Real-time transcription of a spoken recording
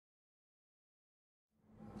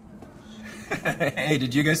Hey,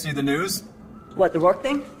 did you guys see the news? What, the Rourke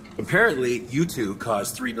thing? Apparently, you two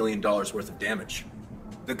caused $3 million worth of damage.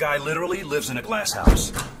 The guy literally lives in a glass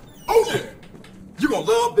house. Oh yeah! You're gonna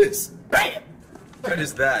love this. Bam! What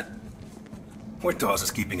is that? Where Dawes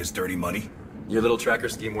is keeping his dirty money? Your little tracker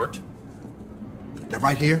scheme worked? Now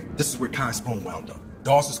right here, this is where Kai Spoon wound up.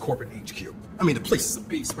 Dawes' corporate HQ. I mean, the place is a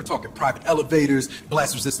beast. We're talking private elevators,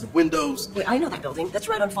 blast-resistant windows. Wait, I know that building. That's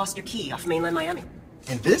right on Foster Key off mainland Miami.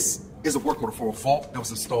 And this is a work order for a vault that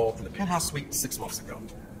was installed in the penthouse suite 6 months ago.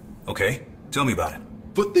 Okay, tell me about it.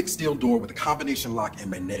 Foot-thick steel door with a combination lock and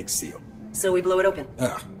magnetic seal. So we blow it open?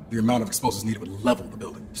 The amount of explosives needed would level the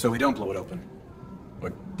building. So we don't blow it open.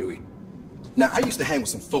 Or do we? Now, I used to hang with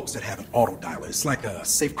some folks that have an auto dialer. It's like a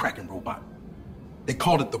safe-cracking robot. They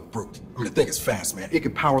called it the Brute. I mean, the thing is fast, man. It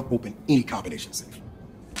can power open any combination safe.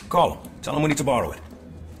 Call him. Tell him we need to borrow it.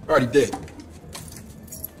 Already did.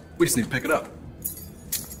 We just need to pick it up.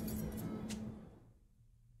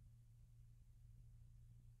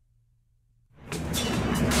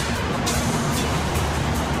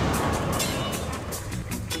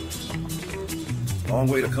 Long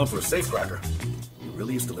way to come for a safecracker. You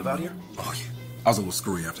really used to live out here? Oh, yeah. I was a little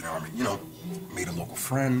screwy after the army. You know, made a local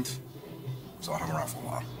friend. So I hung around for a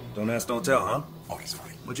while. Don't ask, don't tell, huh? Oh, that's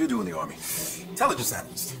funny. What'd you do in the army? Intelligence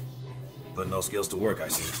analyst. Put no skills to work, I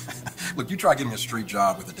see. Look, you try getting a straight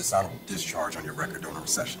job with a dishonorable discharge on your record during a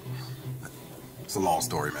recession. It's a long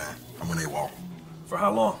story, man. I went AWOL. For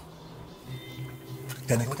how long?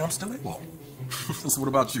 Technically, I'm still AWOL. So what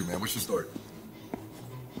about you, man? What's your story?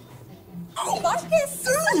 Oh, Marcus!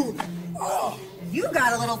 Dude! Oh. You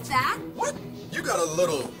got a little fat. What? You got a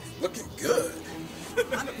little looking good.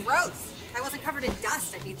 I'm gross. If I wasn't covered in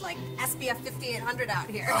dust, I'd be like SPF 5800 out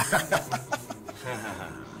here.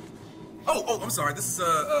 Oh, I'm sorry. This is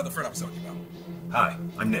the friend I was telling you about. Hi,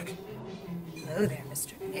 I'm Nick. Hello there,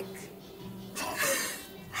 Mr. Nick.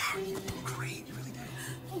 You're doing great. You really did.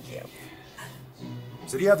 Thank you.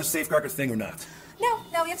 So do you have the safecracker thing or not? No,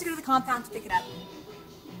 we have to go to the compound to pick it up.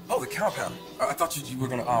 Oh, the compound. I thought you were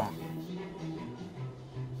gonna,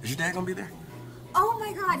 Is your dad gonna be there? Oh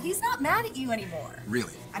my god, he's not mad at you anymore.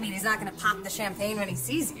 Really? I mean, he's not gonna pop the champagne when he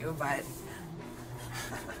sees you, but...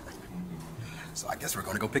 So I guess we're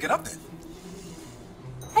gonna go pick it up then.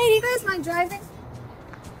 Hey, do you guys mind driving?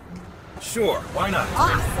 Sure, why not?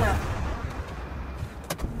 Awesome.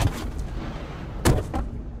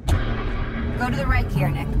 Go to the right here,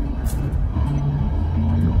 Nick.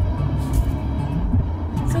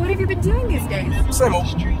 So what have you been doing these days? Same old.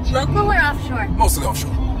 Local or offshore? Mostly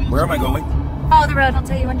offshore. Where am I going? Follow the road, I'll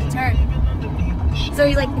tell you when to turn. So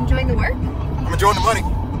you like enjoying the work? I'm enjoying the money.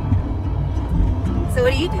 So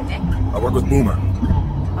what do you do, Nick? I work with Boomer.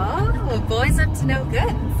 Oh, boys up to no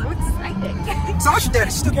good. So exciting. So how's your dad?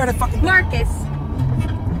 Is he still got that fucking... Marcus,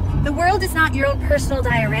 the world is not your own personal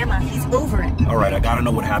diorama. He's over it. All right, I gotta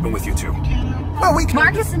know what happened with you two. Well, we can...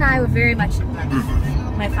 Marcus and I were very much in love.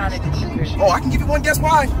 My father did. Oh, I can give you one guess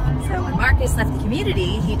why. So when Marcus left the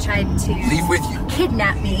community, he tried to... Leave with you.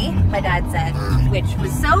 Kidnap me, my dad said, which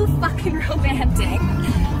was so fucking romantic.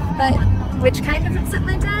 But which kind of upset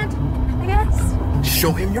my dad, I guess.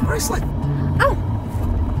 Show him your bracelet. Oh,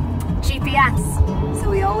 GPS.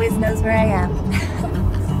 So he always knows where I am.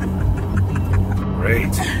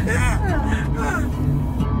 Great.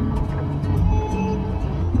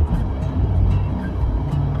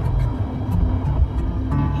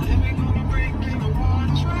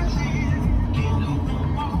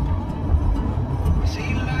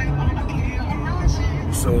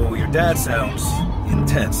 So your dad sounds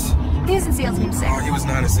intense. He was in SEAL Team 6. Oh, he was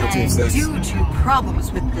not in SEAL Team 6. Due to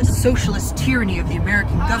problems with the socialist tyranny of the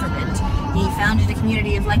American government, He founded a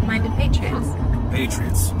community of like-minded patriots.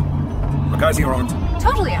 Patriots. The guys here aren't.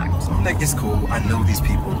 Totally armed. Nick, it's cool. I know these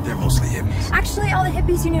people. They're mostly hippies. Actually, all the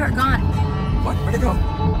hippies you knew are gone. What? Where'd they go?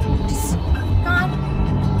 Just gone.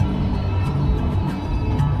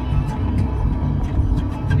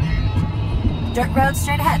 Dirt road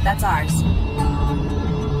straight ahead, that's ours.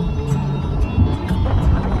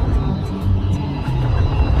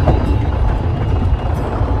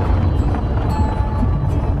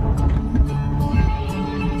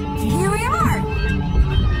 Here we are!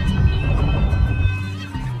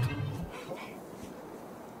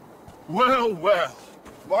 Well, well.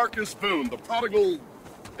 Marcus Boone, the prodigal,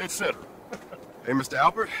 etc. Hey, Mr.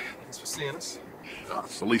 Albert. Thanks for seeing us.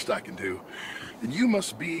 It's the least I can do. Then you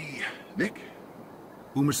must be Nick?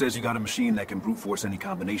 Boomer says you got a machine that can brute force any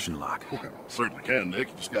combination lock. Well, certainly can, Nick.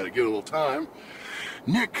 You just gotta give it a little time.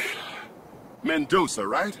 Nick Mendoza,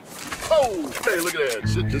 right? Oh, hey, look at that.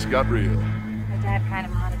 Shit just got real. My dad kind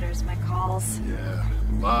of monitors my calls. Yeah,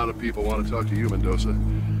 a lot of people want to talk to you, Mendoza.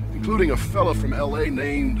 including a fella from LA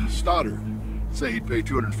named Stoddard. Say he'd pay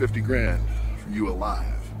 250 grand for you alive.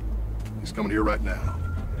 He's coming here right now.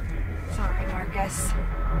 Sorry, Marcus.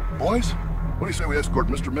 Boys, what do you say we escort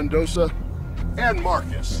Mr. Mendoza and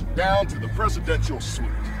Marcus down to the presidential suite?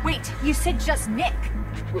 Wait, you said just Nick.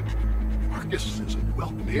 But Marcus isn't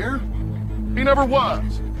welcome here. He never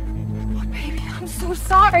was. Baby, I'm so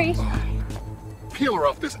sorry. Peel her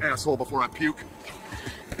off this asshole before I puke.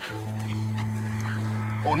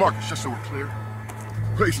 Oh, and Marcus, just so we're clear,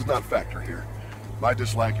 race is not a factor here. My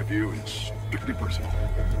dislike of you is strictly personal.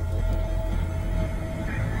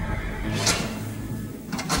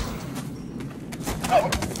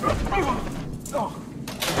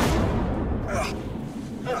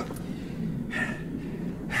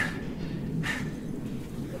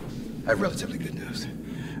 I have relatively good news.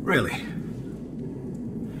 Really?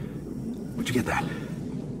 Where'd you get that?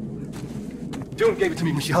 Dune gave it to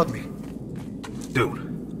me when she hugged me.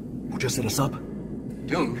 Dune, who just set us up?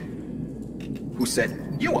 Dune? Who set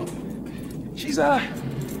you up? She's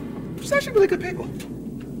actually really good people.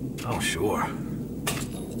 Oh, sure.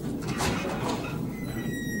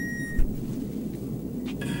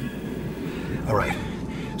 All right,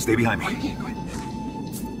 stay behind me. Go ahead.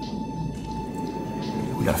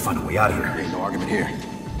 We gotta find a way out of There here. ain't no argument here.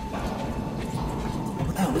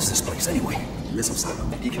 What the hell is this place anyway? Missile site,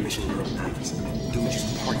 decommissioned in the early 90s. Dune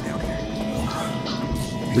used to party down here.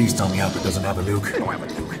 Please tell me Albert doesn't have a nuke. They don't have a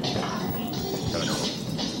nuke.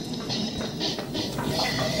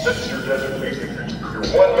 This is your designation. Your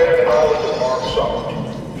one-man island of armed solid.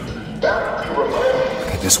 Back to remind you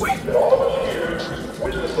Okay, this way. that all of us here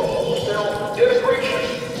witness the wholesale integration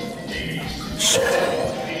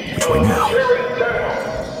Shit. Which way now? tearing down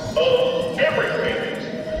of everything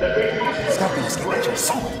that they used to Stop being scared. I just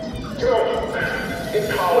saw it. you know, in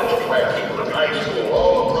college classes and high school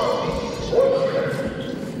all around.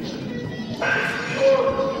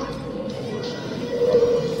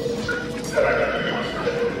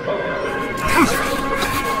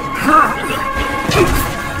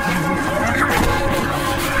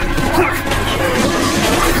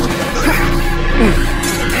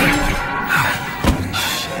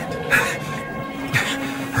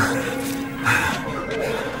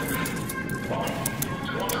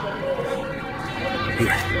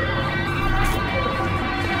 Here.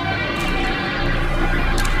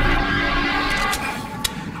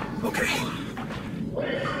 Okay, How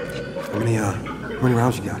many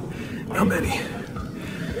rounds you got? how many?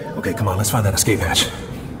 Okay, come on, let's find that escape hatch.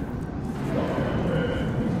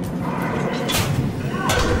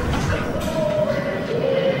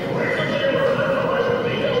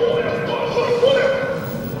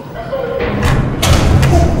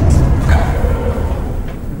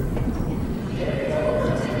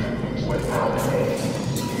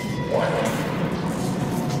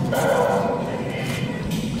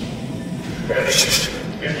 Shh.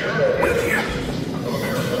 Wait here.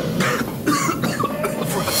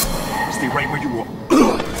 Stay right where you are.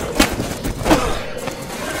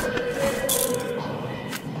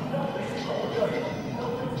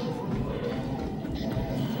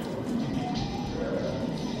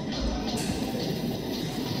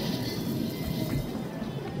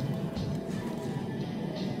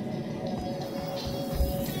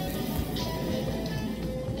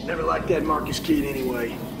 Never liked that Marcus kid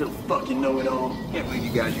anyway. Little fucking know-it-all. Can't believe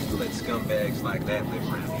you guys used to let scumbags like that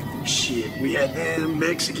live around here. Shit, we had them,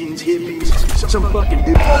 Mexicans, hippies, some fucking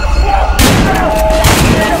dude.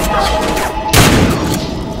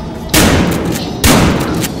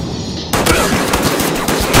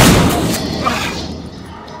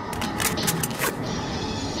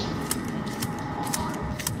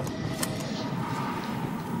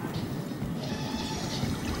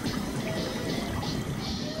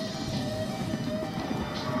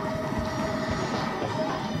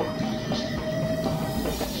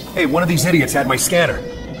 Hey, one of these idiots had my scanner.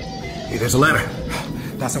 Hey, there's a ladder.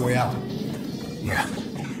 That's the way out. Yeah.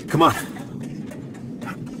 Come on.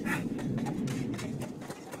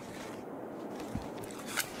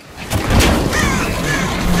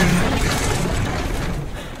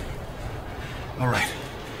 All right.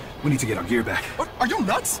 We need to get our gear back. What? Are you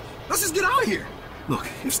nuts? Let's just get out of here. Look,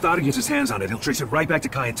 if Stoddard gets his hands on it, he'll trace it right back to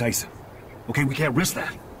Kai and Tyson. Okay, we can't risk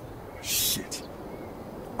that. Shit.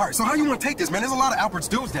 All right, so how do you want to take this, man? There's a lot of Albert's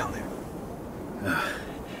dudes down there.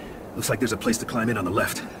 Looks like there's a place to climb in on the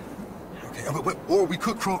left. Okay, or we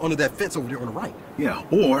could crawl under that fence over there on the right. Yeah,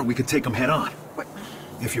 or we could take them head on. What?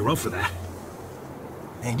 If you're up for that.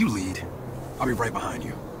 Man, you lead. I'll be right behind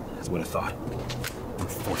you. That's what I thought.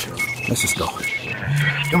 Unfortunately. Let's just go.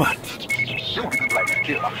 Come on. You don't like to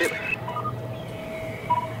kill my feeling.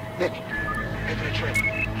 Nick, head to the train.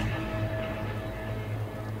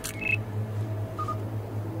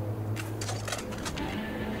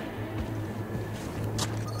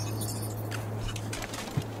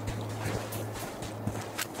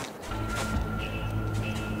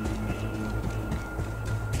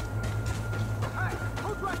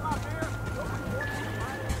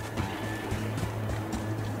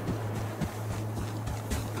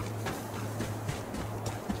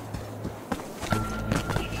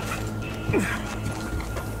 Hey,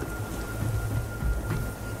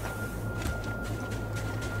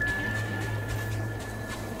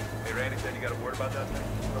 Randy, said you got a word about that thing?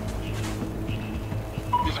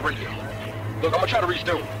 Here's the radio. Look, I'm gonna try to reach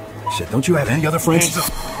Doom. Shit, don't you have any other friends?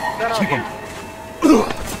 Keep him.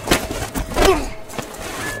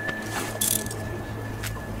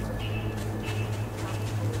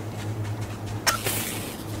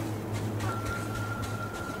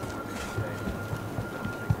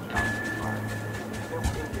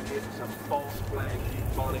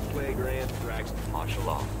 Martial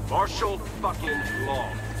law. Martial fucking law.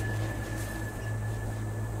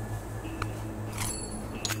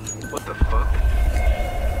 What the fuck?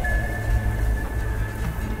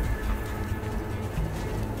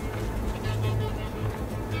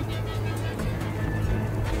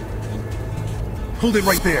 Hold it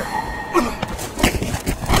right there.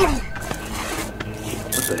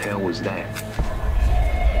 What the hell was that?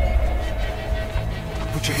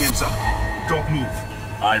 Put your hands up. Don't move.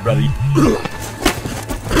 Aye, brother.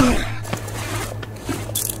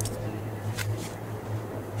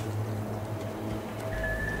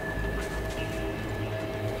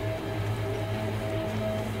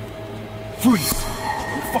 Freeze.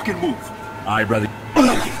 Don't fucking move. Aye, brother.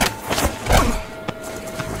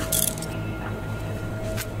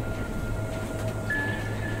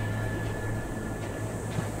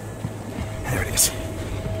 There it is.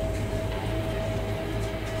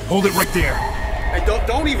 Hold it right there. Hey,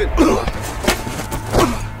 don't even.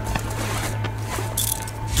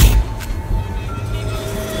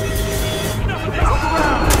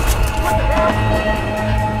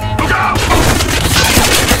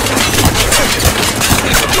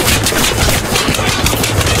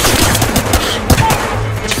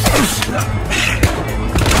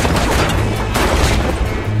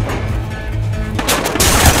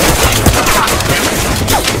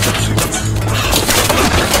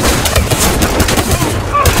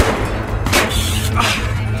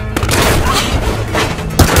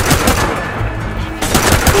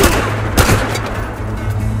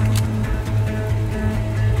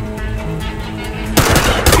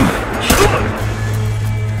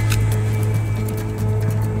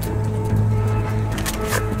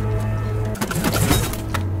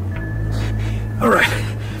 All right,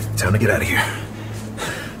 time to get out of here.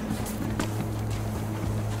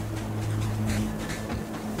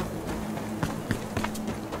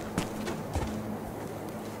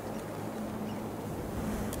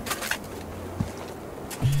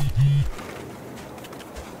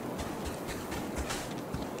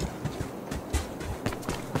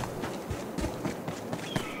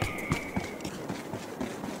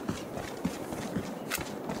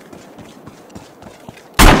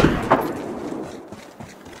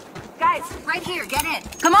 Guys, right here, get in.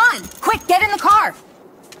 Come on, quick, get in the car.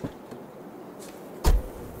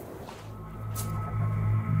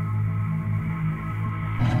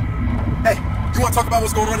 Hey, you want to talk about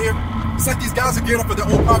what's going on here? It's like these guys are gearing up for their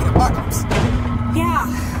own private apocalypse. Yeah,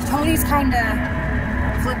 Tony's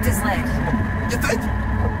kinda flipped his lid. You think?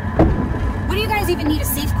 What do you guys even need a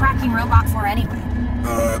safe-cracking robot for anyway?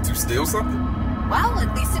 To steal something? Well,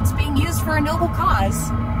 at least it's being used for a noble cause.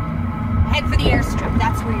 Head for the airstrip,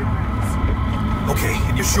 that's where your room is. Okay,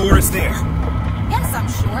 and you're sure it's there? Yes, I'm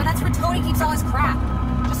sure. That's where Tony keeps all his crap.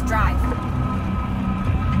 Just drive.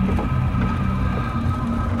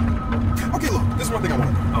 Okay, look, there's one thing I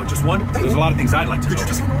want to know. Oh, just one? There's a lot of things I'd like to Could know. you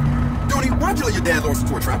just... Tony, why'd you let your dad lure us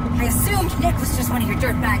into a trap? I assumed Nick was just one of your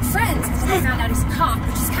dirtbag friends until I found out he's a cop,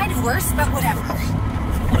 which is kind of worse, but whatever.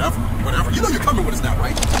 Whatever. You know you're coming with us now,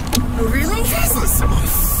 right? Oh, really? Jesus!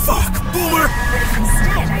 Fuck, boomer! But if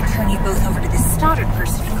instead I turn you both over to this Stoddard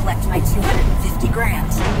person to collect my 250 grand.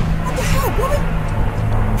 What the hell, woman?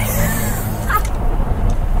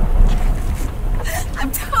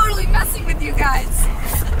 I'm totally messing with you guys.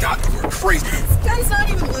 God, you were crazy. This gun's not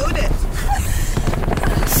even loaded.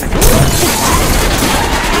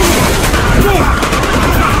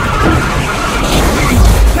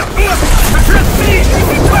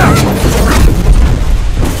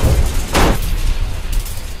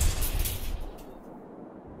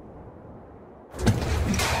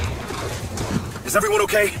 Is everyone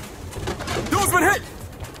okay? Dude's been hit!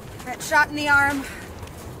 Got shot in the arm.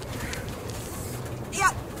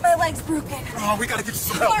 Yep, my leg's broken. Oh, we gotta get you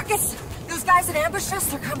some help. Marcus, those guys that ambushed us,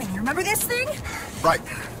 they're coming. You remember this thing? Right.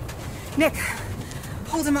 Nick,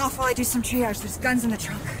 hold him off while I do some triage. There's guns in the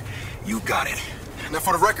trunk. You got it. Now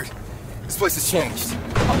for the record, this place has changed.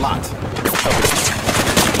 A lot.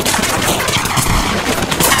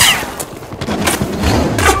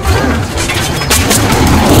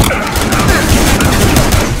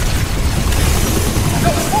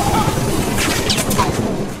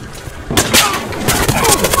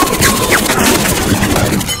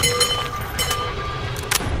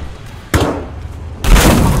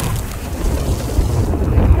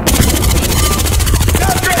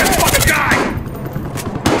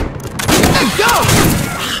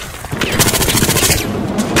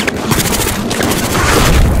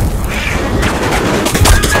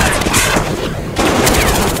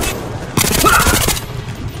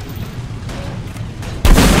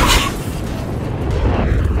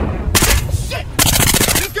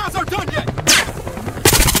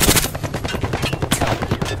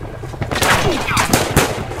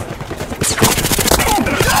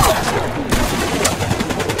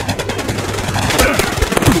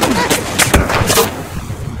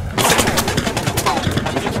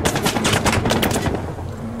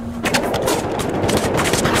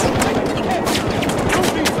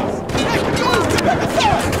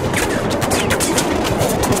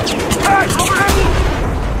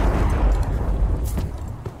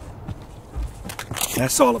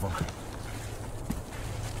 That's all of them.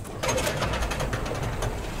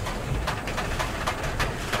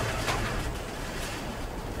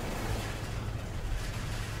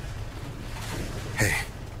 Hey,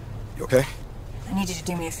 you okay? I need you to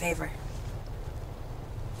do me a favor.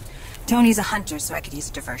 Tony's a hunter, so I could use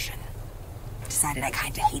a diversion. Decided I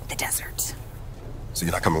kinda hate the desert. So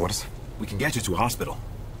you're not coming with us? We can get you to a hospital.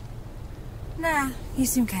 Nah, you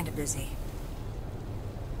seem kinda busy.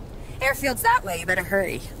 Airfield's that way, you better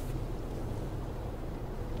hurry.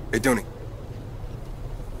 Hey, Dooney.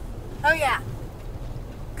 Oh yeah.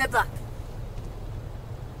 Good luck.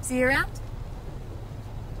 See you around?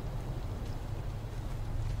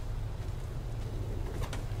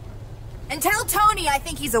 And tell Tony I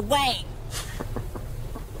think he's away.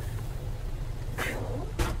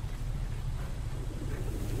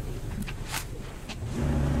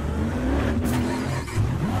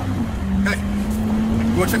 Hey,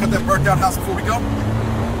 you wanna check out that burnt down house before we go?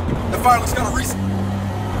 The fire looks kinda recent.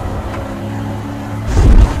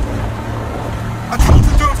 I told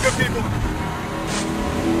you dudes, good people.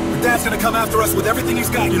 Your dad's gonna come after us with everything he's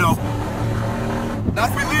got, you know. Not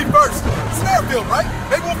if we leave first. It's an airfield, right?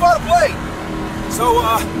 Maybe we'll find a plane. So,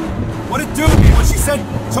 what did Dude mean when she said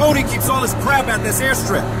Tony keeps all his crap at this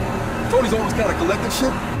airstrip? Tony's always kind of collecting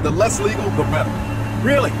shit. The less legal, the better.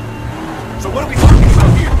 Really? So what are we talking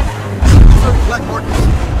about here? Certain black market,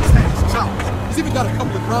 tanks, choppers. He's even got a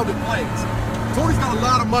couple of grounded planes. Tony's got a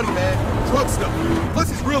lot of money, man. Drug stuff. Plus,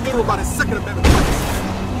 he's real literal about his Second Amendment rights.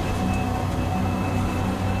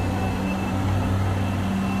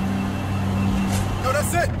 No,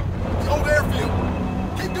 that's it. The old airfield.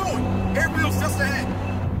 Keep going. Airfield's just ahead.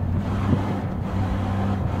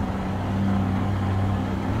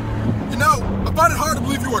 You know, I find it hard to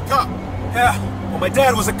believe you were a cop. Yeah, well, my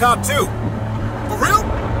dad was a cop too. For real?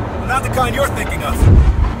 But not the kind you're thinking of.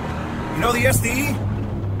 You know the SDE?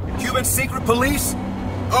 Cuban Secret Police?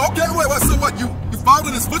 Oh, okay, wait, so what? You followed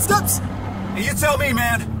in his footsteps? Hey, you tell me,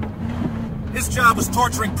 man. His job was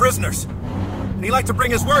torturing prisoners. And he liked to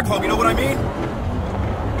bring his work home, you know what I mean?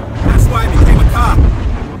 That's why I became a cop.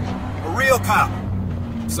 A real cop.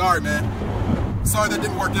 Sorry, man. Sorry that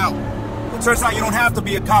didn't work out. It turns out you don't have to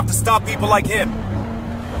be a cop to stop people like him.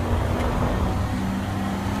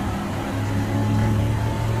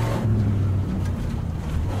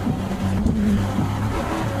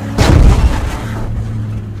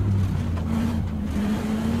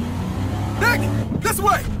 Nick! This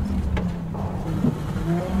way!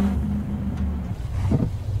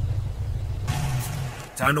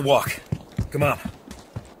 Time to walk. Come on.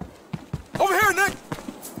 Over here, Nick!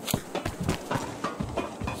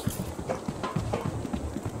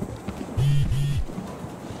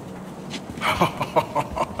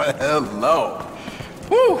 Hello.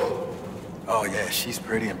 Woo! Oh, yeah, she's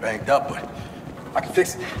pretty and banged up, but I can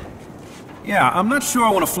fix it. Yeah, I'm not sure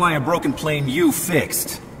I want to fly a broken plane you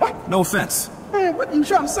fixed. What? No offense. Man, what are you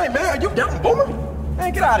trying to say, man? Are you doubting Boomer?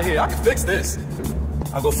 Man, get out of here. I can fix this.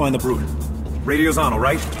 I'll go find the brute. Radio's on, all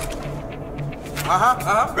right?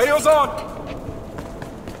 Radio's on.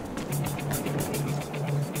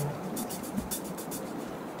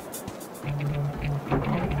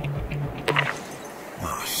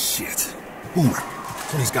 Oh, shit. Boomer.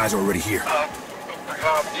 These guys are already here.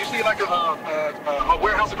 Do you see like a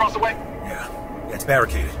warehouse across the way? Yeah, it's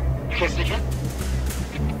barricaded. You can't sneak in?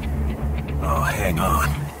 Oh, hang on.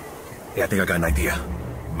 Yeah, I think I got an idea.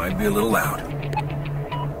 Might be a little loud.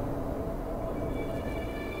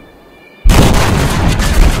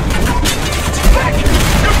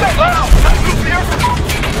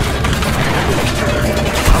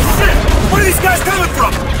 Oh, shit! Where are these guys coming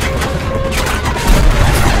from?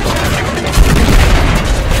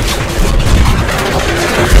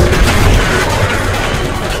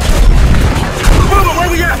 Boomer, where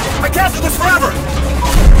we at? I can't do this forever!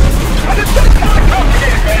 I just got kind of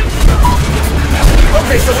complicated, man.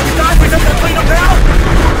 Okay, so when you die, we have to clean them down?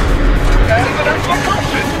 That is an excellent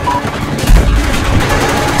question.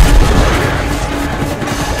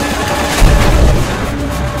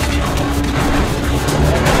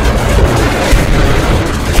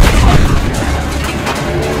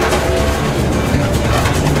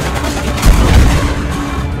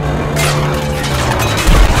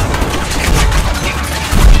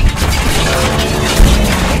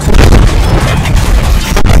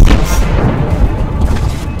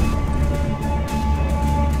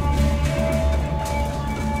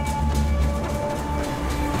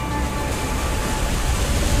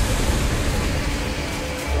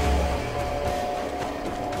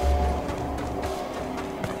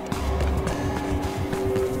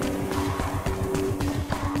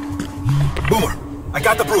 Boomer, I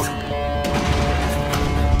got the brute.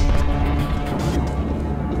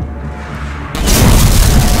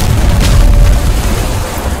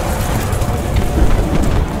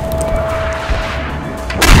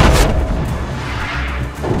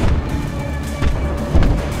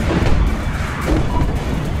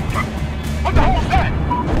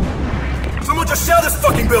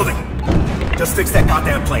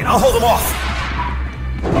 that plane. I'll hold them off.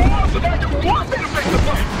 Oh, so now you want me to fix the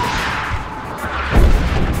plane?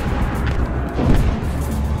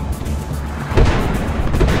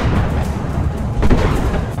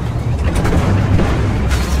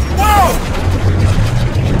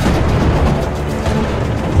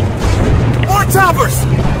 Choppers!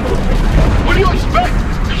 What do you expect?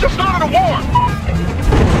 You just started a war!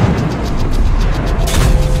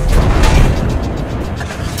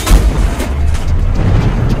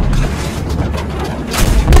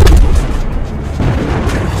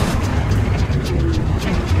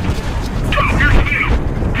 Here's the deal.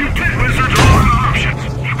 You take lizards are all options,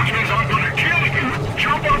 which means I'm gonna kill you,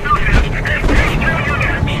 chop off your heads, and piss down your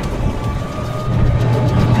necks.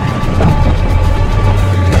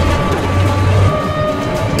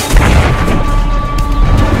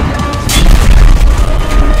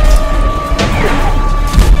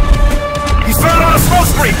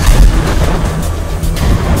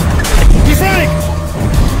 He's running!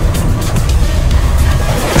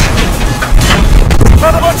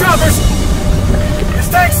 Brother, more choppers! His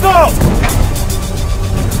tank stalled!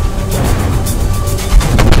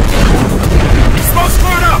 Smoke's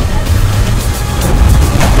cleared up!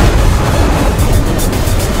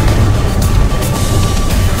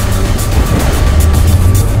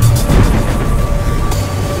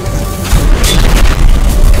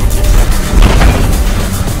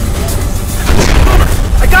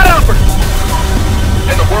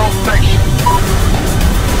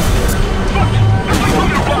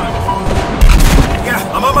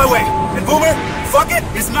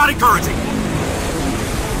 Is not encouraging.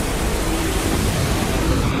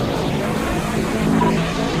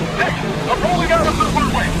 Hey, I'm rolling out of the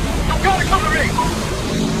runway. You gotta come to me.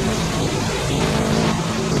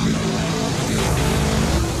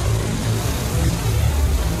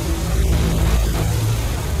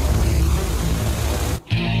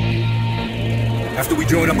 After we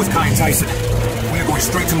join up with Kai and Tyson, we're going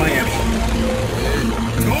straight to Miami.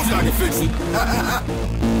 Told you I can fix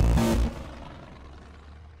it.